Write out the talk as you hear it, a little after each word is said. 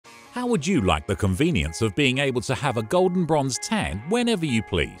How would you like the convenience of being able to have a golden bronze tan whenever you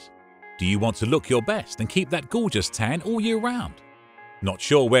please? Do you want to look your best and keep that gorgeous tan all year round? Not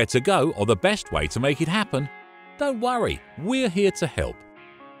sure where to go or the best way to make it happen? Don't worry, we're here to help.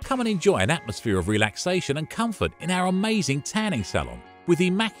 Come and enjoy an atmosphere of relaxation and comfort in our amazing tanning salon with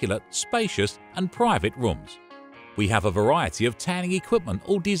immaculate, spacious and private rooms. We have a variety of tanning equipment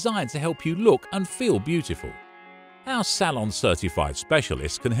all designed to help you look and feel beautiful. Our Salon certified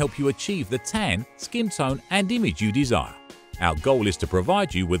specialists can help you achieve the tan, skin tone and image you desire. Our goal is to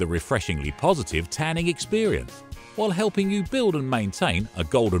provide you with a refreshingly positive tanning experience while helping you build and maintain a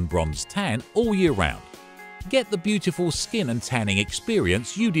golden bronze tan all year round. Get the beautiful skin and tanning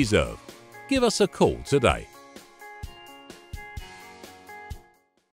experience you deserve. Give us a call today.